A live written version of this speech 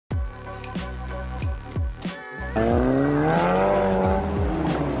What's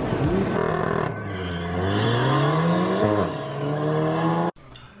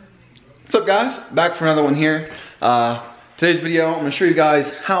up guys, back for another one here. Today's video, I'm gonna show you guys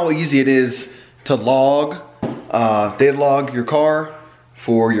how easy it is to log, data log your car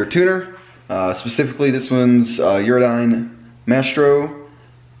for your tuner. Specifically this one's Eurodyne Maestro,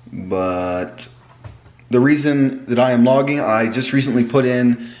 but the reason that I am logging, I just recently put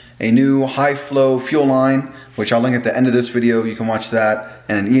in a new high flow fuel line, which I'll link at the end of this video. You can watch that,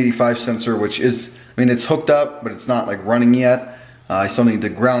 and an E85 sensor, which is, I mean, it's hooked up, but it's not like running yet. I still need to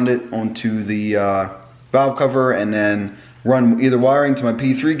ground it onto the valve cover and then run either wiring to my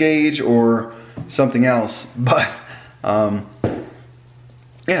P3 gauge or something else. But yeah,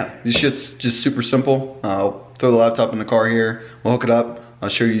 it's just super simple. I'll throw the laptop in the car here, we'll hook it up. I'll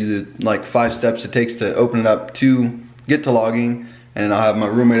show you the like 5 steps it takes to open it up to get to logging. And I'll have my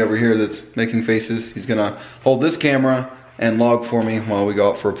roommate over here that's making faces. He's gonna hold this camera and log for me while we go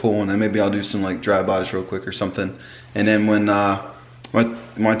out for a pool, and then maybe I'll do some like drive-bys real quick or something. And then when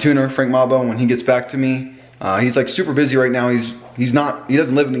my tuner, Frank Mabo, when he gets back to me, he's like super busy right now. He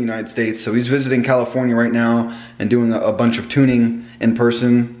doesn't live in the United States, so he's visiting California right now and doing a bunch of tuning in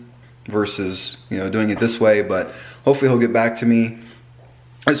person versus, you know, doing it this way. But hopefully he'll get back to me.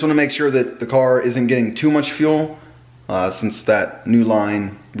 I just want to make sure that the car isn't getting too much fuel, since that new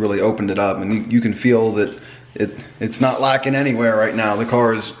line really opened it up, and you can feel that it's not lacking anywhere right now. The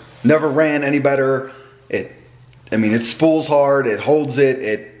car has never ran any better. I mean, it spools hard, it holds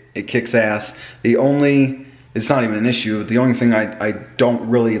it kicks ass. It's not even an issue. The only thing I don't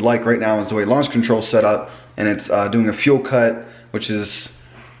really like right now is the way launch control's set up, and it's doing a fuel cut, which is,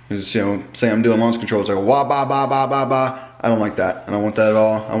 you know, say I'm doing launch control, it's like wah ba ba ba ba ba. I don't like that. I don't want that at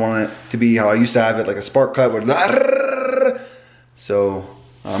all. I want it to be how I used to have it, like a spark cut with so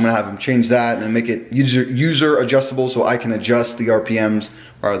I'm gonna have him change that and make it user adjustable, so I can adjust the RPMs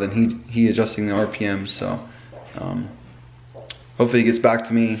rather than he adjusting the RPMs. So hopefully he gets back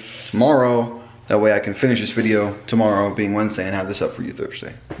to me tomorrow. That way I can finish this video tomorrow, being Wednesday, and have this up for you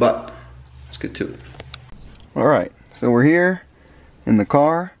Thursday. But let's get to it. Alright, so we're here in the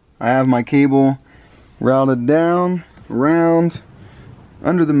car. I have my cable routed down, around,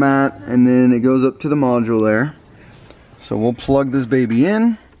 under the mat, and then it goes up to the module there. So we'll plug this baby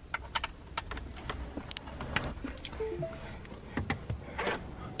in.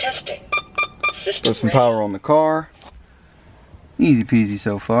 Testing. Throw some power on the car. Easy peasy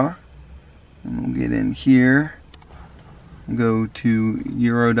so far. And we'll get in here. Go to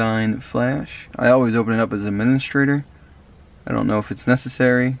Eurodyne Flash. I always open it up as administrator. I don't know if it's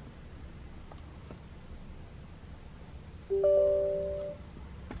necessary.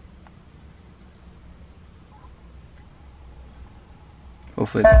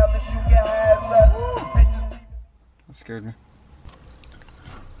 Hopefully that scared me.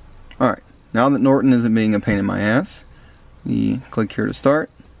 Alright, now that Norton isn't being a pain in my ass, we click here to start,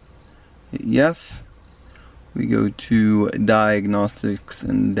 hit yes, we go to diagnostics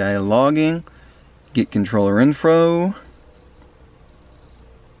and data logging, get controller info,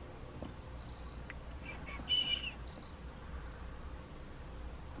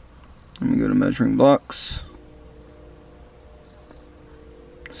 and we go to measuring blocks,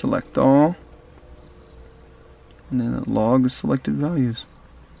 select all, and then it logs selected values.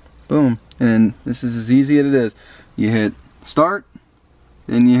 Boom. And then this is as easy as it is. You hit start,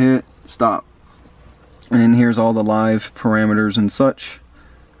 then you hit stop. And then here's all the live parameters and such.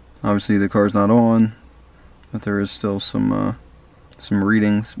 Obviously the car's not on, but there is still some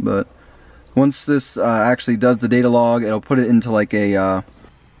readings. But once this actually does the data log, it'll put it into like a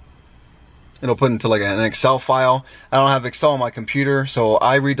an Excel file. I don't have Excel on my computer, so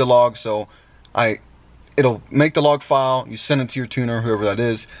I read the log, so it'll make the log file, you send it to your tuner, whoever that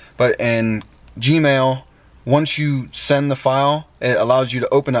is. But in Gmail, once you send the file, it allows you to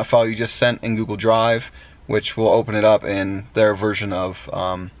open that file you just sent in Google Drive, which will open it up in their version of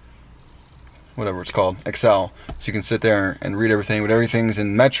whatever it's called, Excel. So you can sit there and read everything, but everything's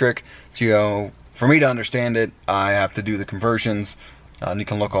in metric. So, you know, for me to understand it, I have to do the conversions. And you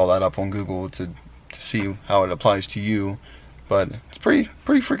can look all that up on Google to see how it applies to you. But it's pretty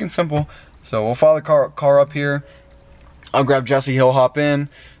freaking simple. So we'll follow the car up here. I'll grab Jesse, he'll hop in,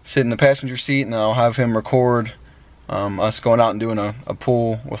 sit in the passenger seat, and I'll have him record us going out and doing a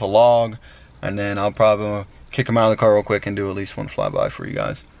pull with a log. And then I'll probably kick him out of the car real quick and do at least one flyby for you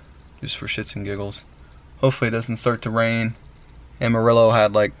guys, just for shits and giggles. Hopefully it doesn't start to rain. Amarillo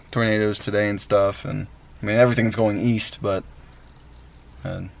had like tornadoes today and stuff, and I mean everything's going east, but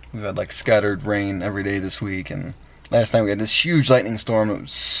we've had like scattered rain every day this week, and last night we had this huge lightning storm. It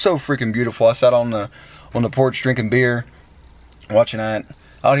was so freaking beautiful. I sat on the porch drinking beer, watching that.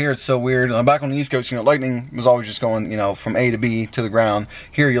 Out here it's so weird. Back on the East Coast, you know, lightning was always just going, you know, from A to B to the ground.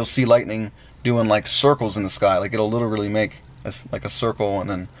 Here you'll see lightning doing like circles in the sky. Like it'll literally make like a circle, and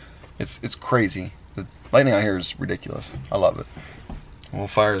then it's crazy. The lightning out here is ridiculous. I love it. We'll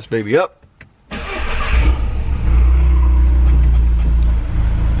fire this baby up.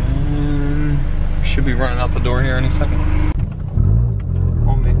 And should be running out the door here any second.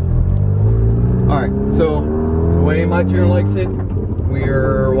 On me. Alright, so the way my tuner likes it,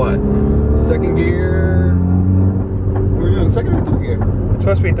 we're what? Second gear? We're doing second or third gear? It's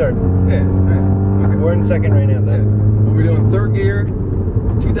supposed to be third. Yeah, right. Okay. We're in second right now, though. Yeah. We'll be doing third gear,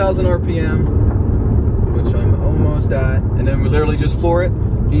 2,000 RPM, which I'm almost at. And then we literally just floor it.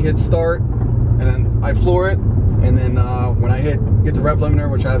 He hits start, and then I floor it. And then when I get the rev limiter,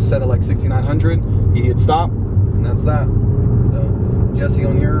 which I have set at like 6,900, he hits stop, and that's that. So, Jesse,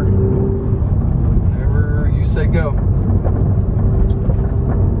 on your, whenever you say go.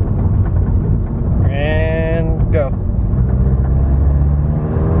 And go.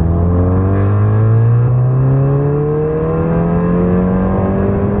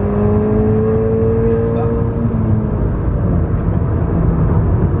 Stop.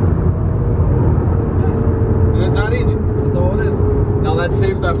 Nice. And it's not easy. That's all it is. Now that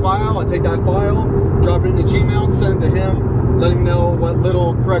saves that file. I take that file, drop it into Gmail, send it to him, let him know what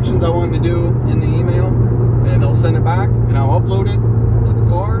little corrections I want him to do in the email, and I'll send it back, and I'll upload it to the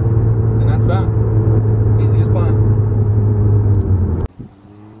car, and that's that. Easy as pie.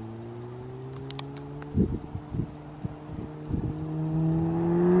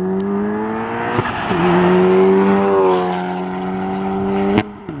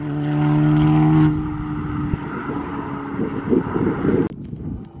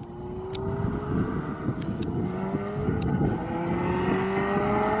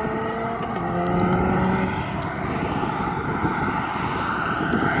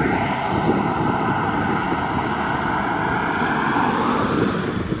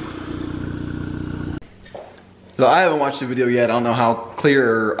 So I haven't watched the video yet. I don't know how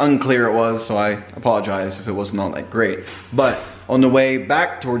clear or unclear it was, so I apologize if it wasn't all that great. But on the way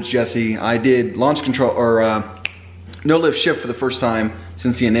back towards Jesse, I did launch control, or no lift shift for the first time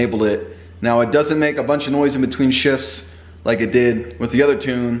since he enabled it. Now it doesn't make a bunch of noise in between shifts like it did with the other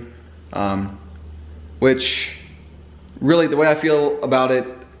tune, which really the way I feel about it,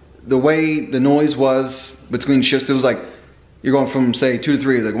 the way the noise was between shifts, it was like you're going from say 2 to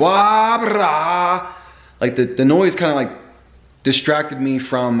 3, like wah brah. Like the noise kind of like distracted me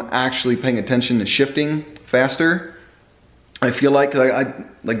from actually paying attention to shifting faster. I feel like, cause I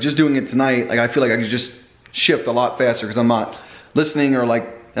like just doing it tonight, like I feel like I could just shift a lot faster because I'm not listening, or like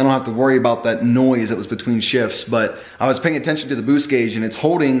I don't have to worry about that noise that was between shifts. But I was paying attention to the boost gauge, and it's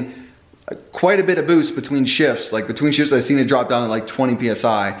holding quite a bit of boost between shifts. Like between shifts, I've seen it drop down to like 20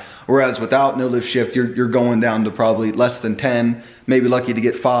 PSI. Whereas without no lift shift, you're going down to probably less than 10, maybe lucky to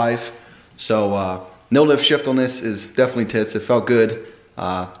get 5. So no lift shift on this is definitely tits. It felt good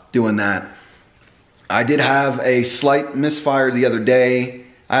doing that. I did have a slight misfire the other day.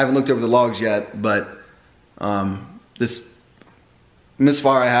 I haven't looked over the logs yet, but this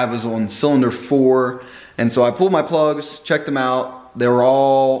misfire I have is on cylinder 4. And so I pulled my plugs, checked them out. They were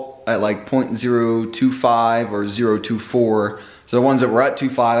all at like 0.025 or 0.24. So the ones that were at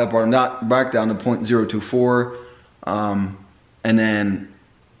 2.5, I brought them back down to 0.024. And then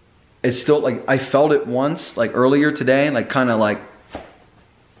it's still like, I felt it once, like earlier today, like kind of like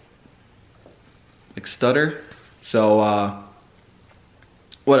stutter. So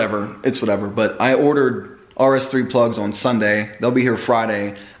whatever, it's whatever. But I ordered RS3 plugs on Sunday. They'll be here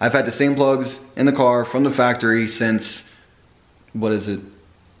Friday. I've had the same plugs in the car from the factory since, what is it?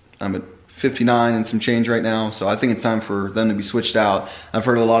 I'm at 59 and some change right now. So I think it's time for them to be switched out. I've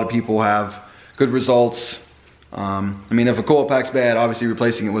heard a lot of people have good results. I mean, if a coil pack's bad, obviously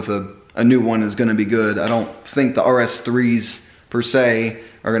replacing it with a new one is going to be good. I don't think the RS3s per se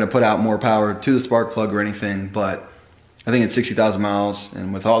are going to put out more power to the spark plug or anything, but I think it's 60,000 miles,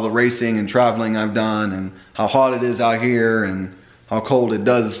 and with all the racing and traveling I've done, and how hot it is out here, and how cold it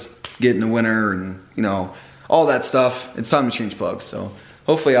does get in the winter, and you know, all that stuff, it's time to change plugs. So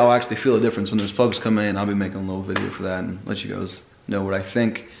hopefully I'll actually feel a difference when those plugs come in. I'll be making a little video for that and let you guys know what I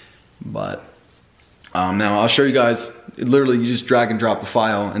think. But now I'll show you guys, literally you just drag and drop a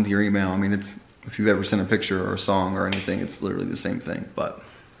file into your email. I mean, it's, if you've ever sent a picture or a song or anything, it's literally the same thing. But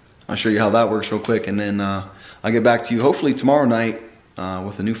I'll show you how that works real quick, and then I'll get back to you hopefully tomorrow night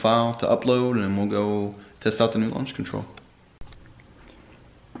with a new file to upload, and we'll go test out the new launch control.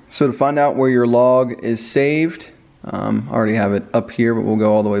 So to find out where your log is saved, I already have it up here, but we'll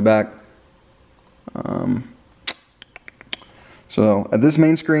go all the way back. So at this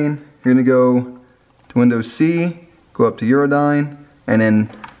main screen, you're gonna go to Windows C, go up to Eurodyne, and then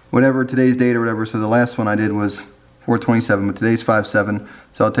whatever today's date or whatever. So the last one I did was 4/27, but today's 5/7.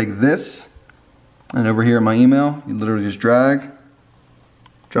 So I'll take this, and over here in my email, you literally just drag,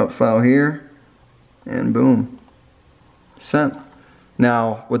 drop file here, and boom, sent.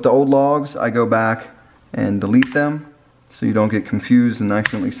 Now with the old logs, I go back and delete them so you don't get confused and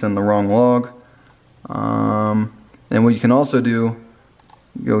accidentally send the wrong log. And what you can also do,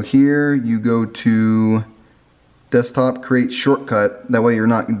 you go here, you go to desktop, create shortcut. That way you're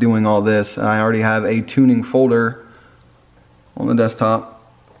not doing all this. I already have a tuning folder on the desktop.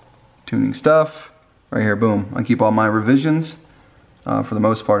 Tuning stuff, right here, boom. I keep all my revisions, for the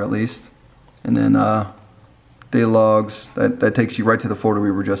most part at least. And then data logs, that takes you right to the folder we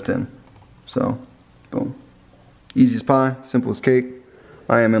were just in. So, boom. Easy as pie, simple as cake.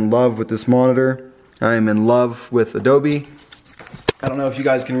 I am in love with this monitor. I am in love with Adobe. I don't know if you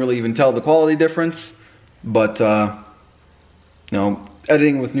guys can really even tell the quality difference, but you know,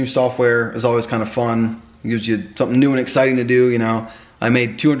 editing with new software is always kind of fun. It gives you something new and exciting to do. You know, I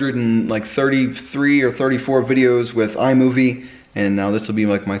made 233 or 34 videos with iMovie, and now this will be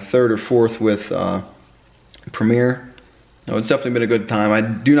like my third or fourth with Premiere. You know, it's definitely been a good time. I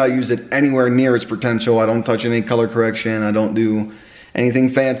do not use it anywhere near its potential. I don't touch any color correction. I don't do anything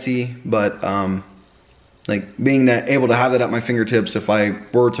fancy, but like being able to have that at my fingertips if I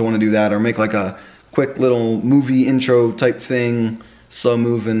were to want to do that, or make like a quick little movie intro type thing, slow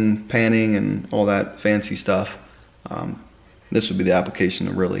moving, panning, and all that fancy stuff. This would be the application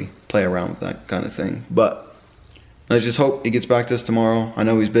to really play around with that kind of thing. But I just hope he gets back to us tomorrow. I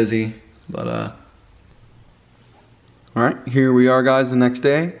know he's busy, but alright, here we are guys the next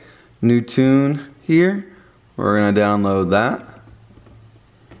day. New tune here. We're gonna download that.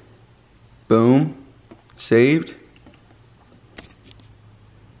 Boom. Saved.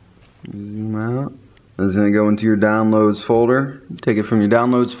 Zoom out. This is going to go into your downloads folder. Take it from your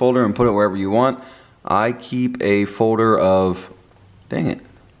downloads folder and put it wherever you want. I keep a folder of, dang it,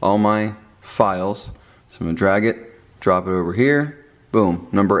 all my files. So I'm going to drag it, drop it over here. Boom,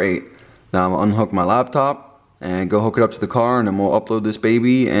 number 8. Now I'm going to unhook my laptop and go hook it up to the car, and then we'll upload this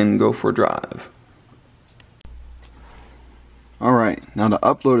baby and go for a drive. Alright, now to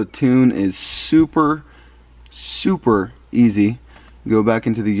upload a tune is super easy. Go back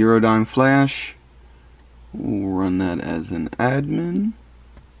into the Eurodyne Flash. We'll run that as an admin.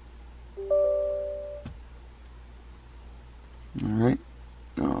 Alright.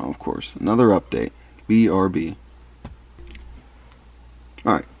 Oh, of course, another update. BRB.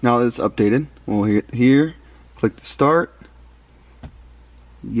 Alright, now that it's updated, we'll hit here, click to start.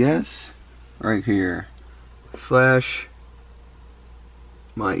 Yes. Right here. Flash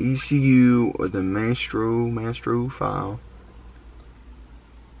my ECU or the Maestro file,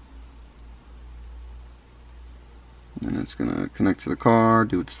 and it's gonna connect to the car,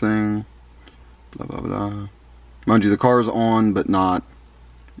 do its thing, blah blah blah. Mind you, the car is on but not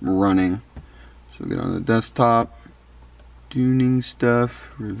running. So get on the desktop, tuning stuff,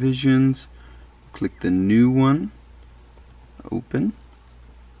 revisions, click the new one, open,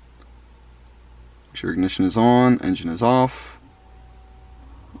 make sure ignition is on, engine is off.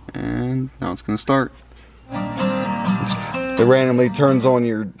 And now it's going to start. It randomly turns on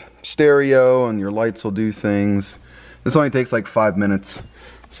your stereo and your lights will do things. This only takes like 5 minutes,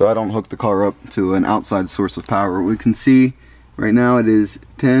 so I don't hook the car up to an outside source of power. We can see right now it is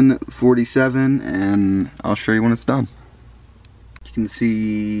 10:47, and I'll show you when it's done. You can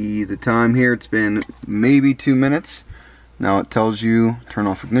see the time here. It's been maybe 2 minutes. Now it tells you turn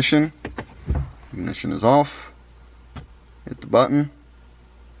off ignition. Ignition is off. Hit the button.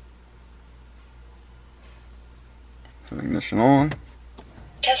 Ignition on.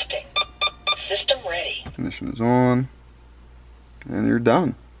 Testing. System ready. Ignition is on. And you're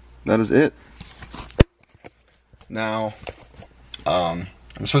done. That is it. Now, I'm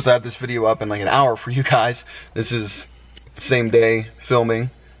supposed to have this video up in like an hour for you guys. This is the same day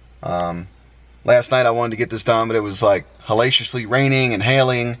filming. Last night I wanted to get this done, but it was like hellaciously raining and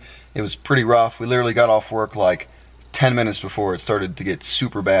hailing. It was pretty rough. We literally got off work like 10 minutes before it started to get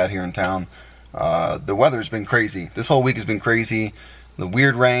super bad here in town. The weather's been crazy. This whole week has been crazy. The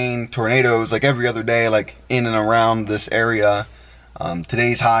weird rain, tornadoes, like every other day, like in and around this area.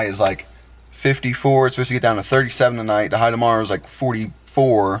 Today's high is like 54. It's supposed to get down to 37 tonight. The high tomorrow is like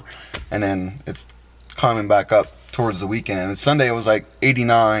 44, and then it's climbing back up towards the weekend. And Sunday it was like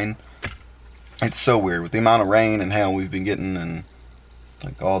 89. It's so weird with the amount of rain and hail we've been getting, and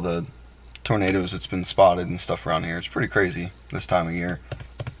like all the tornadoes that's been spotted and stuff around here. It's pretty crazy this time of year.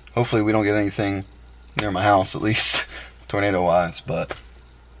 Hopefully we don't get anything near my house, at least tornado wise, but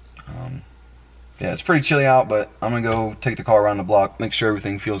yeah, it's pretty chilly out, but I'm gonna go take the car around the block, make sure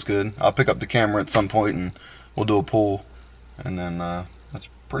everything feels good. I'll pick up the camera at some point and we'll do a pull, and then that's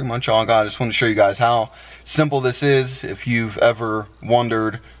pretty much all I got. I just wanted to show you guys how simple this is. If you've ever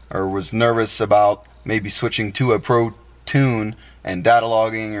wondered or was nervous about maybe switching to a pro tune and data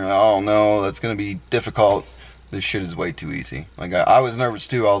logging, or oh no, that's gonna be difficult, this shit is way too easy. Like I was nervous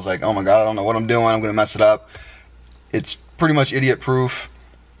too. I was like, oh my god, I don't know what I'm doing, I'm gonna mess it up. It's pretty much idiot proof.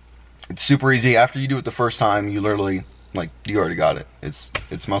 It's super easy. After you do it the first time, you literally, like, you already got it. It's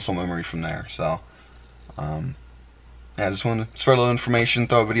muscle memory from there. So yeah, I just wanted to spread a little information,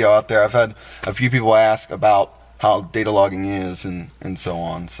 throw a video out there. I've had a few people ask about how data logging is and so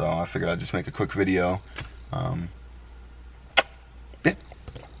on, so I figured I'd just make a quick video. Yeah,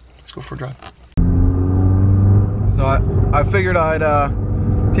 let's go for a drive. So I figured I'd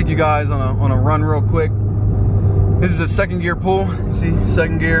take you guys on a run real quick. This is a second gear pull. See,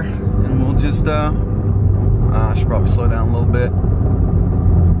 second gear, and we'll just I should probably slow down a little bit.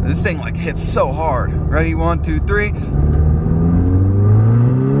 This thing like hits so hard. Ready? 1, 2, 3.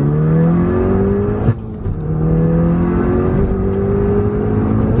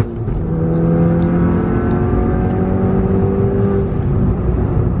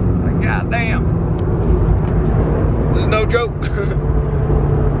 God damn. There's no joke.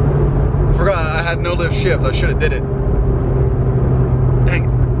 Forgot I had no lift shift. I should have did it. Dang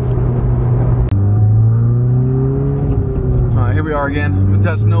it. Alright, here we are again. I'm gonna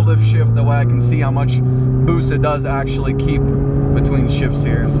test no lift shift, that way I can see how much boost it does actually keep between shifts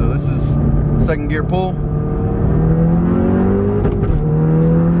here. So this is second gear pull.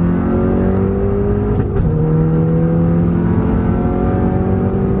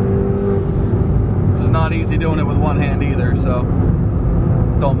 This is not easy doing it with one hand either, so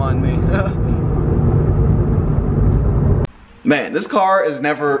don't mind me. Man, this car has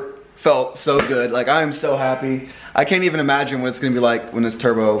never felt so good. Like, I am so happy. I can't even imagine what it's gonna be like when this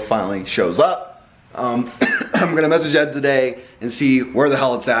turbo finally shows up. I'm gonna message Ed today and see where the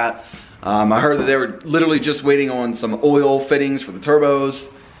hell it's at. I heard that they were literally just waiting on some oil fittings for the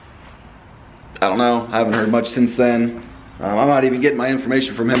turbos. I don't know, I haven't heard much since then. I'm not even getting my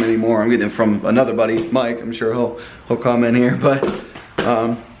information from him anymore. I'm getting it from another buddy, Mike. I'm sure he'll comment here, but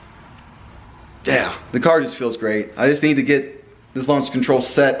yeah, the car just feels great. I just need to get this launch control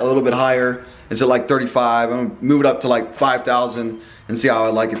set a little bit higher. It's at like 35. I'm gonna move it up to like 5,000 and see how I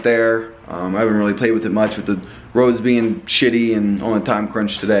like it there. I haven't really played with it much with the roads being shitty and on a time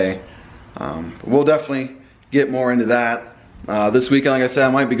crunch today. But we'll definitely get more into that. This weekend, like I said,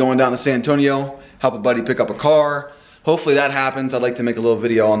 I might be going down to San Antonio, help a buddy pick up a car. Hopefully that happens. I'd like to make a little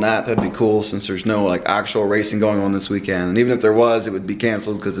video on that. That'd be cool, since there's no like actual racing going on this weekend. And even if there was, it would be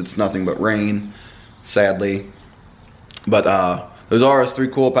canceled because it's nothing but rain, sadly. But those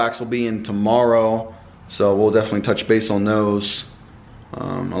RS3 cool packs will be in tomorrow, so we'll definitely touch base on those.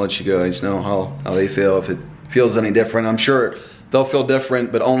 I'll let you guys know how they feel, if it feels any different. I'm sure they'll feel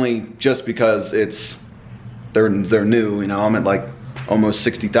different, but only just because they're new. You know, I'm at like almost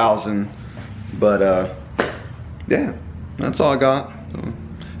 60,000, but yeah, that's all I got. So,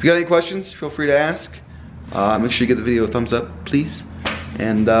 if you got any questions, feel free to ask. Make sure you give the video a thumbs up, please,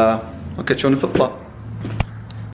 and I'll catch you on the flip-flop.